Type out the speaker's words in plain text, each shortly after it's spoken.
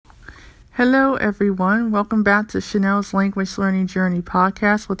Hello, everyone. Welcome back to Chanel's Language Learning Journey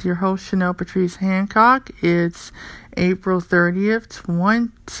podcast with your host, Chanel Patrice Hancock. It's April 30th,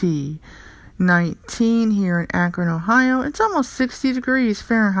 2019 here in Akron, Ohio. It's almost 60 degrees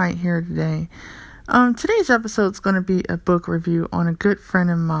Fahrenheit here today. Today's episode is going to be a book review on a good friend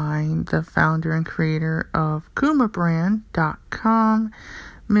of mine, the founder and creator of KumaBrand.com,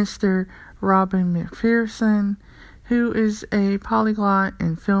 Mr. Robin McPherson, who is a polyglot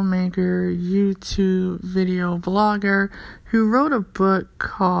and filmmaker, YouTube video blogger, who wrote a book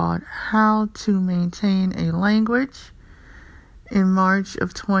called How to Maintain a Language in March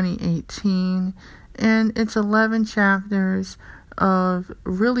of 2018. And it's 11 chapters of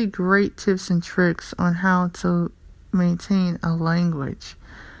really great tips and tricks on how to maintain a language.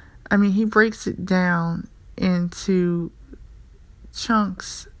 I mean, he breaks it down into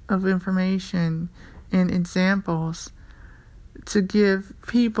chunks of information and examples to give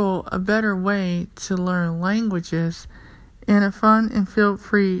people a better way to learn languages in a fun and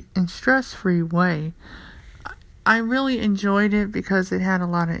feel-free and stress-free way. I really enjoyed it because it had a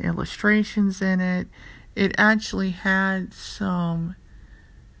lot of illustrations in it. It actually had some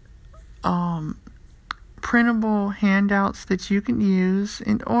printable handouts that you can use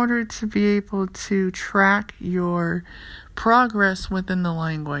in order to be able to track your progress within the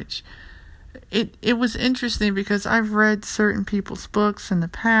language. It was interesting because I've read certain people's books in the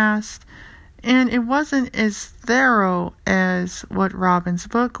past, and it wasn't as thorough as what Robin's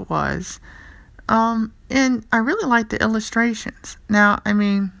book was. And I really liked the illustrations. Now, I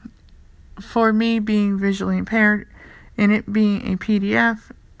mean, for me being visually impaired and it being a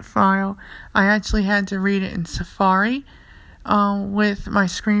PDF file, I actually had to read it in Safari with my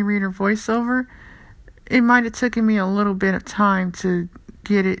screen reader voiceover. It might have taken me a little bit of time to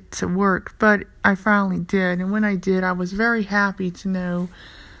get it to work, but I finally did. And when I did, I was very happy to know,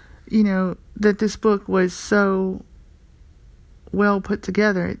 that this book was so well put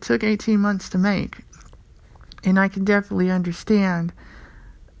together. It took 18 months to make, and I can definitely understand,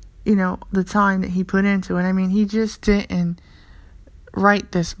 the time that he put into it. I mean, he just didn't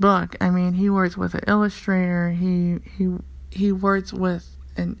write this book. I mean, he works with an illustrator. He works with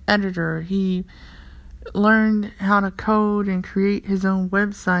an editor. He learned how to code and create his own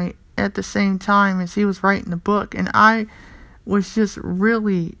website at the same time as he was writing the book. And I was just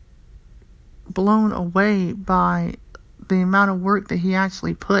really blown away by the amount of work that he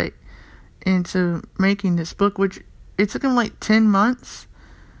actually put into making this book, which it took him like 10 months,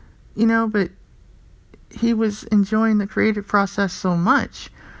 but he was enjoying the creative process so much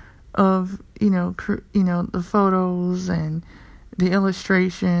of, the photos and the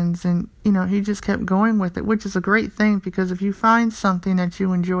illustrations, and he just kept going with it, which is a great thing, because if you find something that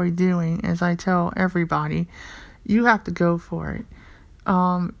you enjoy doing, as I tell everybody, you have to go for it.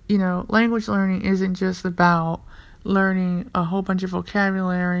 Language learning isn't just about learning a whole bunch of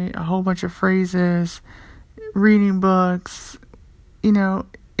vocabulary, a whole bunch of phrases, reading books.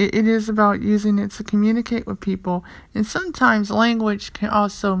 It is about using it to communicate with people. And sometimes language can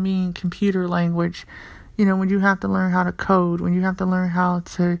also mean computer language. When you have to learn how to code, when you have to learn how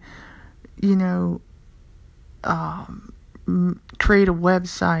to, create a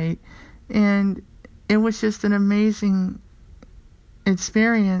website. And it was just an amazing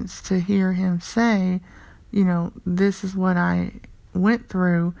experience to hear him say, this is what I went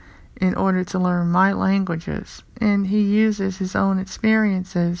through in order to learn my languages. And he uses his own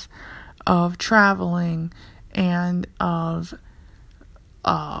experiences of traveling and of,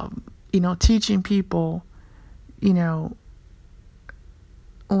 teaching people,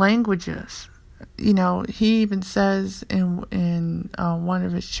 languages. He even says in one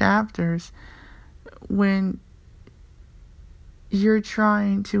of his chapters, when you're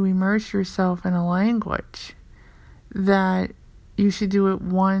trying to immerse yourself in a language, that you should do it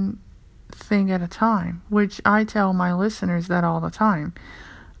one thing at a time, which I tell my listeners that all the time.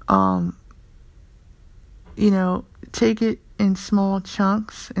 Take it in small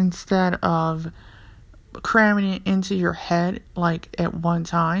chunks instead of cramming it into your head like at one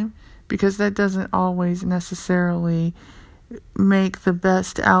time, because that doesn't always necessarily make the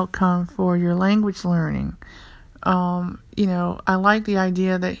best outcome for your language learning. I like the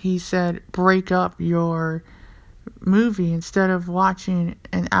idea that he said break up your movie. Instead of watching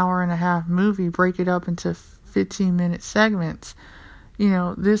an hour and a half movie, break it up into 15-minute segments.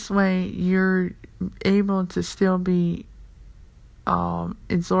 This way you're able to still be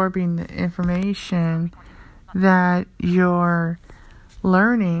absorbing the information that you're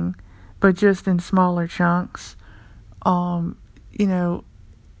learning, but just in smaller chunks.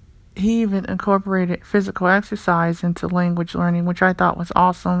 he even incorporated physical exercise into language learning, which I thought was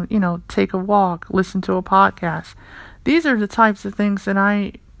awesome. Take a walk, listen to a podcast. These are the types of things that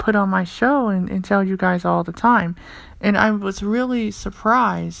I put on my show and tell you guys all the time. And I was really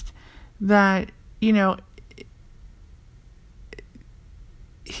surprised that,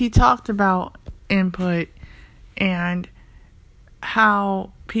 he talked about input and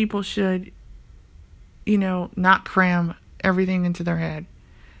how people should, not cram everything into their head.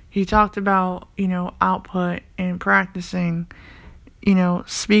 He talked about, output and practicing,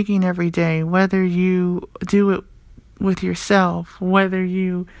 speaking every day, whether you do it with yourself, whether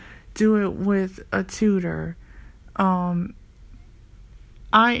you do it with a tutor. I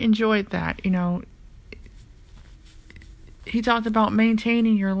enjoyed that, He talked about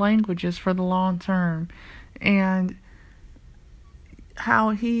maintaining your languages for the long term and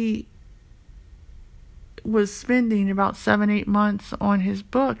how he was spending about 7-8 months on his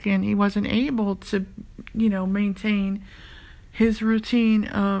book, and he wasn't able to, maintain his routine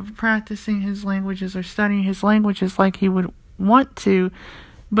of practicing his languages or studying his languages like he would want to.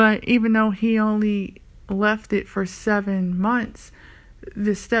 But even though he only left it for 7 months,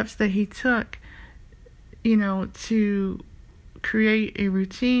 the steps that he took, to create a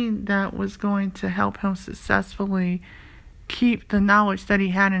routine that was going to help him successfully keep the knowledge that he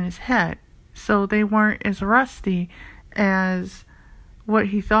had in his head, so they weren't as rusty as what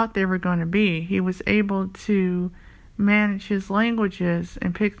he thought they were going to be. He was able to manage his languages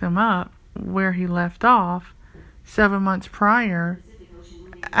and pick them up where he left off 7 months prior,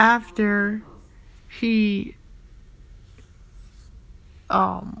 after he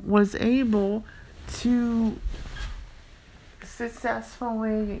was able to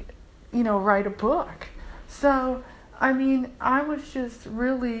successfully, write a book. So, I was just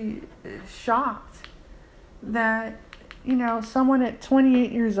really shocked that, someone at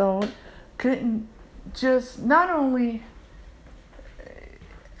 28 years old couldn't just not only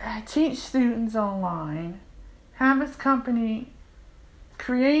teach students online, have his company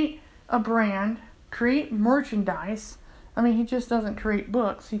create a brand, create merchandise. He just doesn't create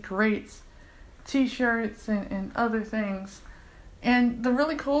books. He creates t-shirts and other things. And the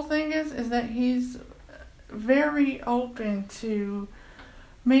really cool thing is that he's very open to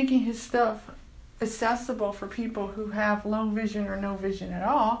making his stuff accessible for people who have low vision or no vision at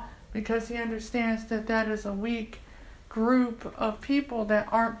all, because he understands that is a weak group of people that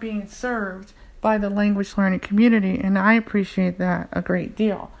aren't being served by the language learning community. And I appreciate that a great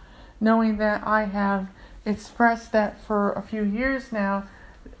deal, knowing that I have expressed that for a few years now.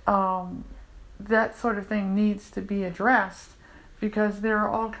 That sort of thing needs to be addressed, because there are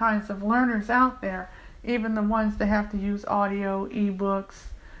all kinds of learners out there, even the ones that have to use audio, ebooks.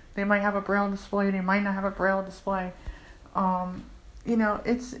 They might have a braille display, they might not have a braille display.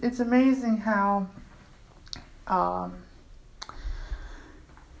 It's amazing how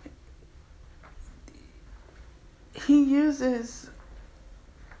he uses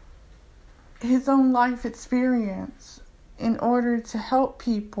his own life experience in order to help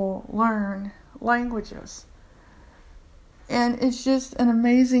people learn languages. And it's just an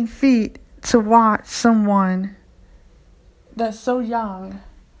amazing feat to watch someone that's so young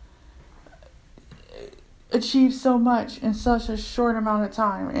achieve so much in such a short amount of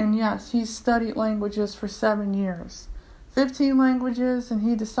time. And yes, he studied languages for 7 years, 15 languages, and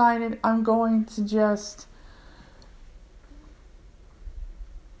he decided, I'm going to just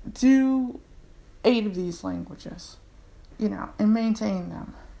do 8 of these languages, and maintain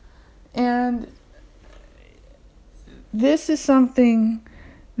them. And this is something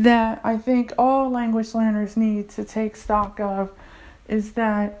that I think all language learners need to take stock of, is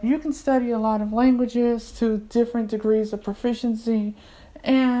that you can study a lot of languages to different degrees of proficiency,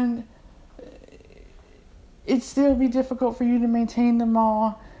 and it'd still be difficult for you to maintain them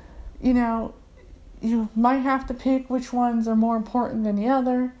all. You might have to pick which ones are more important than the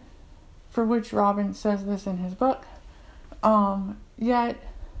other, for which Robin says this in his book. Yet,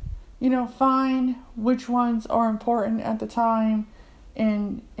 find which ones are important at the time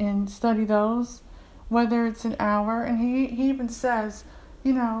and study those, whether it's an hour. And he even says,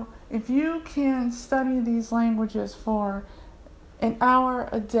 if you can study these languages for an hour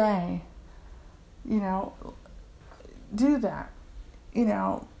a day, do that.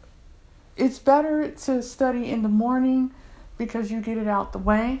 It's better to study in the morning because you get it out the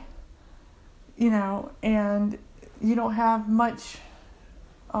way, and you don't have much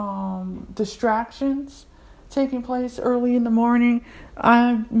distractions taking place early in the morning.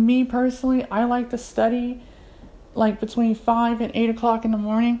 Me personally, I like to study like between 5 and 8 o'clock in the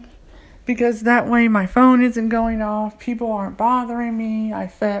morning, because that way my phone isn't going off, people aren't bothering me. I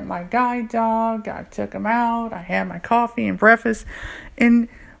fed my guide dog, I took him out, I had my coffee and breakfast, and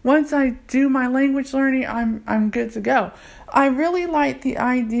once I do my language learning, I'm good to go. I really like the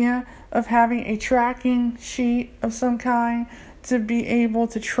idea of having a tracking sheet of some kind to be able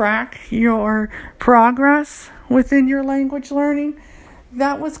to track your progress within your language learning.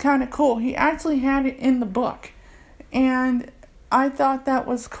 That was kind of cool. He actually had it in the book, and I thought that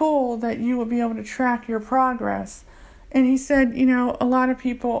was cool that you would be able to track your progress. And he said, a lot of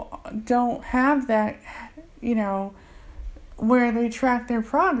people don't have that, where they track their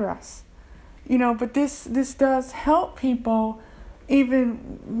progress. But this does help people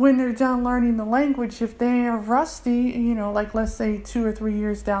even when they're done learning the language. If they are rusty, like let's say 2 or 3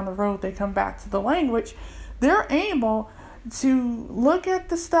 years down the road, they come back to the language, they're able to look at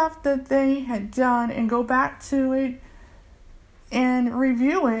the stuff that they had done and go back to it and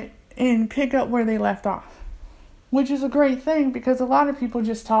review it and pick up where they left off, which is a great thing because a lot of people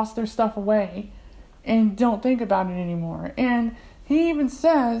just toss their stuff away and don't think about it anymore. And he even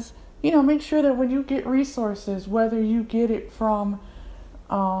says, make sure that when you get resources, whether you get it from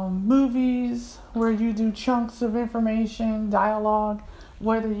movies where you do chunks of information, dialogue,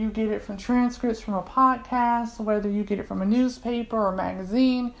 whether you get it from transcripts from a podcast, whether you get it from a newspaper or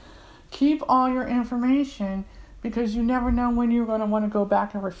magazine, keep all your information because you never know when you're going to want to go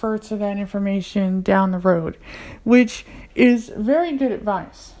back and refer to that information down the road, which is very good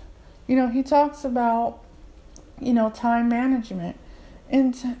advice. He talks about, time management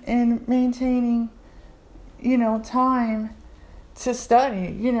and maintaining, time to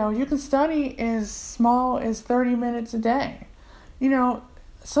study. You can study as small as 30 minutes a day.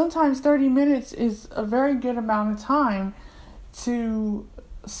 Sometimes 30 minutes is a very good amount of time to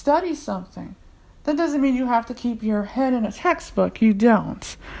study something. That doesn't mean you have to keep your head in a textbook. You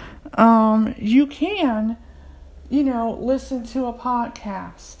don't. You can, listen to a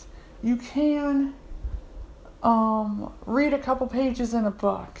podcast. You can read a couple pages in a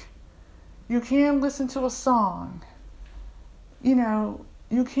book. You can listen to a song.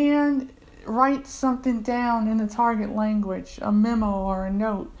 You can write something down in the target language, a memo or a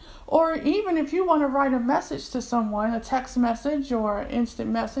note. Or even if you want to write a message to someone, a text message or an instant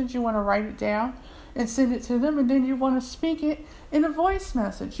message, you want to write it down and send it to them, and then you want to speak it in a voice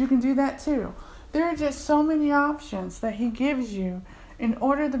message. You can do that too. There are just so many options that he gives you in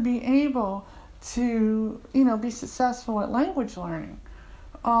order to be able to, be successful at language learning.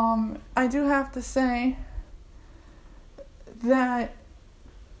 I do have to say that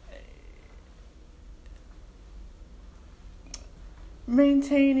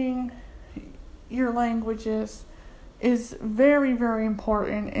maintaining your languages is very, very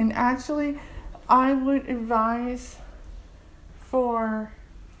important. And actually, I would advise for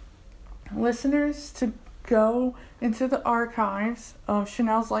listeners to go into the archives of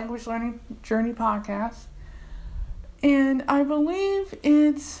Chanel's Language Learning Journey podcast. And I believe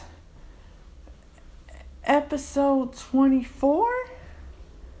it's episode 24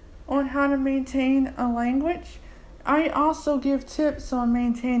 on how to maintain a language. I also give tips on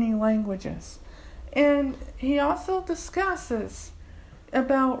maintaining languages. And he also discusses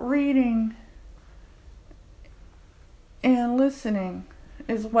about reading and listening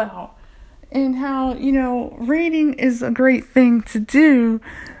as well. And how, reading is a great thing to do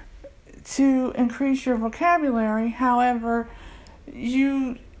to increase your vocabulary. However,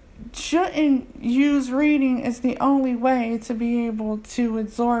 you shouldn't use reading as the only way to be able to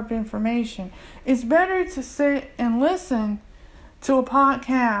absorb information. It's better to sit and listen to a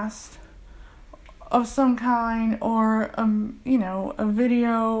podcast of some kind, or a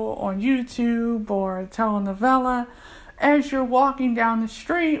video on YouTube or a telenovela as you're walking down the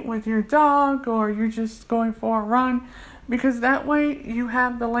street with your dog, or you're just going for a run, because that way you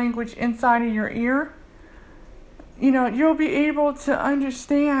have the language inside of your ear. You'll be able to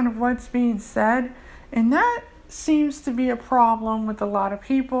understand what's being said, and that seems to be a problem with a lot of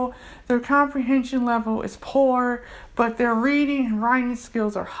people. Their comprehension level is poor, but their reading and writing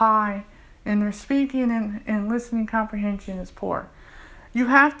skills are high, and their speaking and listening comprehension is poor. You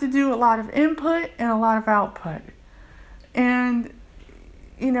have to do a lot of input and a lot of output. And,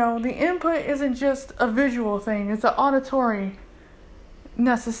 the input isn't just a visual thing. It's an auditory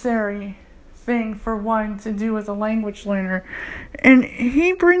necessary thing for one to do as a language learner. And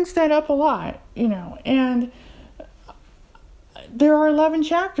he brings that up a lot, and there are 11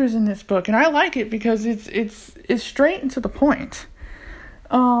 chapters in this book, and I like it because it's straight and to the point.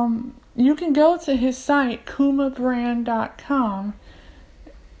 You can go to his site, kumabrand.com,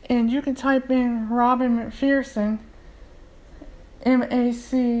 and you can type in Robin McPherson,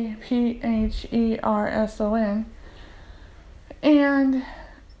 MacPherson. And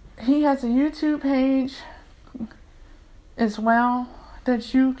he has a YouTube page as well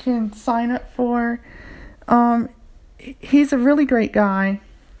that you can sign up for. He's a really great guy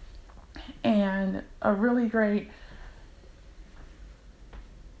and a really great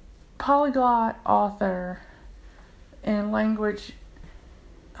polyglot author and language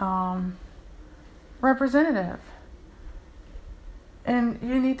representative. And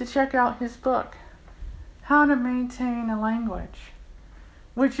you need to check out his book, How to Maintain a Language,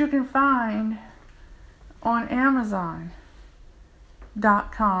 which you can find on Amazon.com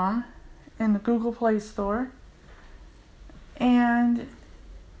in the Google Play Store. And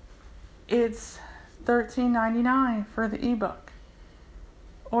it's $13.99 for the ebook.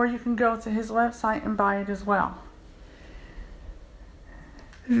 Or you can go to his website and buy it as well.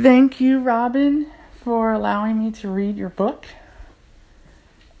 Thank you, Robin, for allowing me to read your book.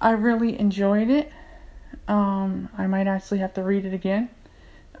 I really enjoyed it. I might actually have to read it again.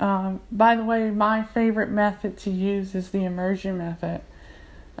 By the way, my favorite method to use is the immersion method.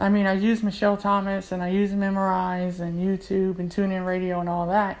 I mean, I use Michelle Thomas and I use Memrise and YouTube and TuneIn Radio and all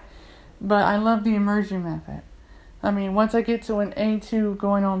that. But I love the immersion method. I mean, once I get to an A2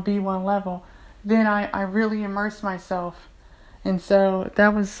 going on B1 level, then I really immerse myself. And so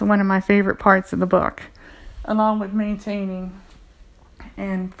that was one of my favorite parts of the book, along with maintaining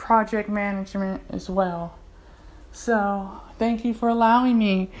and project management as well. So thank you for allowing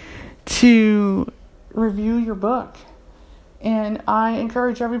me to review your book. And I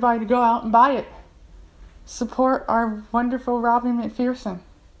encourage everybody to go out and buy it. Support our wonderful Robin MacPherson.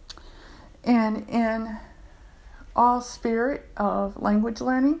 And in all spirit of language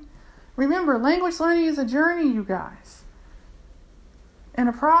learning, remember, language learning is a journey, you guys. And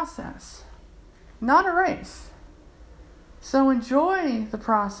a process, not a race. So enjoy the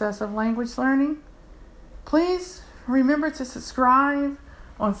process of language learning. Please remember to subscribe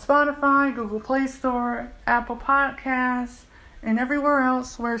on Spotify, Google Play Store, Apple Podcasts, and everywhere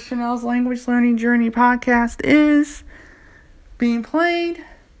else where Chanel's Language Learning Journey podcast is being played.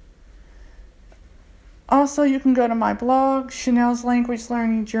 Also, you can go to my blog, Chanel's Language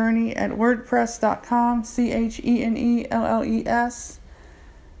Learning Journey, at wordpress.com, CHENELLES.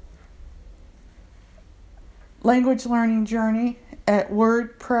 Language Learning Journey at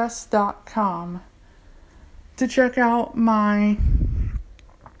wordpress.com to check out my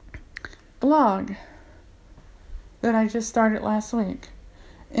blog that I just started last week.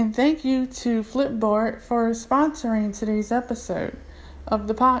 And thank you to Flipboard for sponsoring today's episode of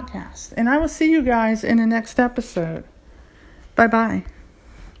the podcast. And I will see you guys in the next episode. Bye-bye.